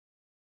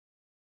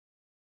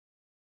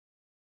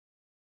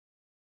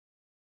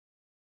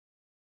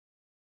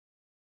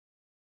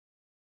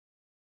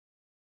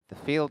The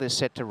field is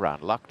set to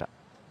run, locked up.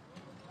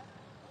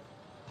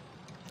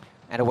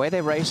 And away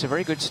they race, a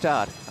very good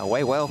start.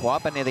 Away well,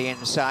 Woodbine near the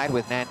inside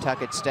with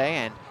Nantucket's Day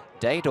and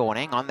Day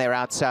Dawning. On their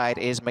outside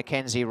is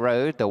Mackenzie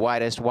Road, the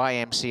widest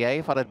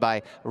YMCA, followed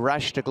by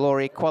Rush to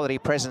Glory. Quality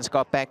Presence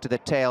got back to the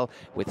tail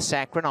with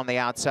Saccharin on the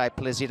outside.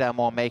 Plaisir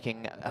d'Amour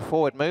making a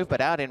forward move,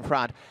 but out in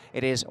front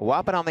it is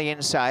Woodbine on the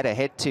inside,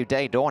 ahead to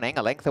Day Dawning.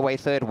 A length away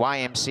third,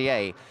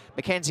 YMCA.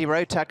 Mackenzie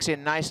Road tucks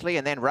in nicely,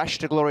 and then Rush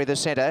to Glory the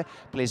centre.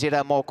 Plaisir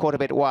d'Amour caught a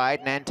bit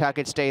wide.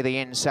 Nantucket's Day the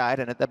inside,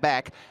 and at the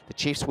back the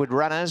Chiefswood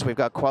runners. We've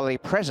got Quality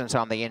Presence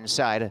on the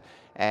inside,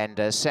 and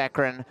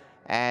Saccharin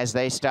as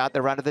they start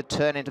the run of the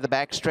turn into the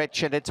back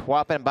stretch, and it's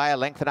Woodbine by a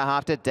length and a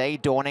half to Day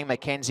Dawning.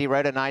 Mackenzie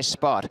Road a nice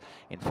spot.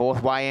 In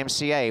fourth,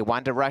 YMCA,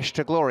 one to Rush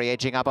to Glory,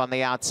 edging up on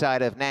the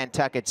outside of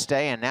Nantucket's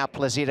Day, and now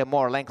Plaisir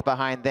d'Amour a length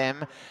behind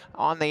them.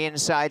 On the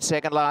inside,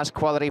 second last,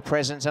 Quality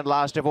Presence, and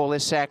last of all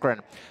is Saccharin.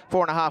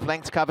 4.5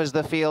 lengths covers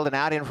the field, and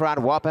out in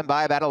front, Woodbine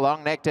by about a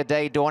long neck to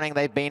Day Dawning.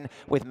 They've been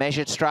with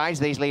measured strides,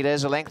 these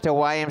leaders. A length to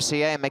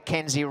YMCA and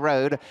Mackenzie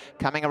Road.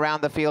 Coming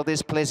around the field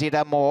is Plaisir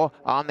d'Amour.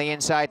 On the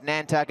inside,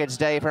 Nantucket's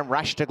Day from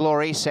Rush to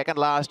Glory. Second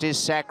last is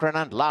Saccharin,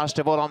 and last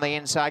of all on the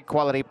inside,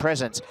 Quality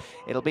Presence.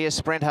 It'll be a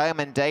sprint home,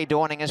 and Day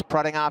Dawning is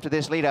prodding after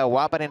this leader.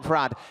 Woodbine in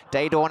front.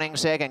 Day Dawning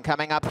second.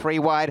 Coming up 3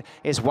 wide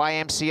is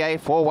YMCA.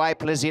 4 wide,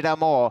 Plaisir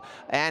d'Amour.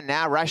 And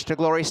now Rush to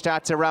Glory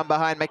starts a run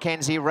behind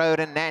Mackenzie Road,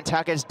 and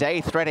Nantucket's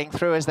Day threading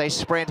through as they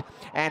sprint.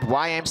 And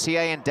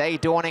YMCA and Day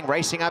Dawning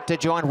racing up to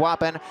join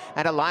Woodbine.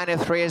 And a line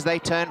of 3 as they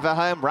turn for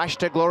home. Rush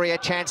to Glory a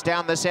chance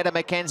down the centre.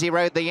 Mackenzie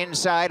Road the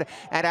inside.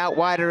 And out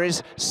wider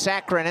is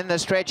Saccharin in the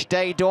stretch.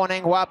 Day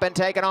Dawning. Woodbine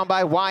taken on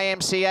by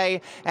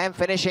YMCA. And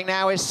finishing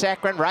now is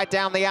Saccharin right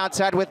down the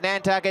outside with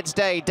Nantucket's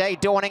Day. Day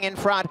Dawning in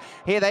front.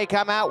 Here they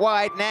come out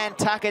wide.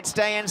 Nantucket's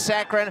Day and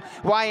Saccharin.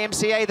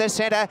 YMCA the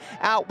centre.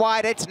 Out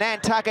wide it's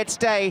Nantucket's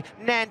Day.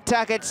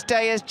 Nantucket's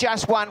Day is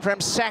just one from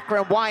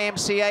Saccharin,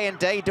 YMCA and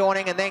Day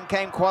Dawning, and then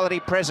came Quality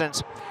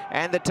Presence.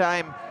 And the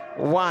time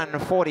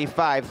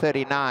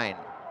 1:45.39.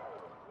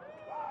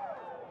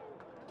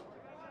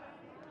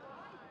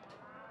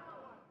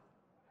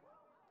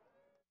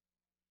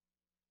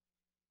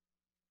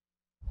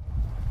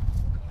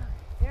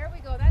 There we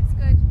go, that's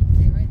good.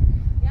 Stay right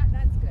there. Yeah,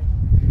 that's good.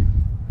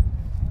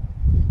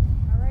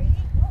 Alrighty.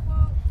 Whoa,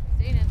 whoa.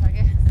 Stay in,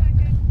 Nantucket.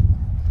 Second.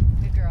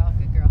 Good girl,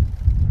 good girl.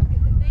 Okay,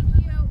 good. Thank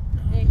you.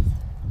 Thanks.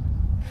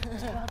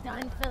 Well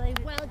done, Philly.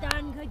 Well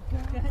done. Good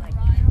girl. Good. Well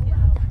done. You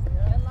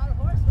had a lot of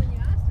horse when you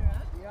asked her,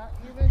 huh?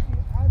 Yeah, even if you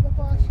are the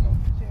boss.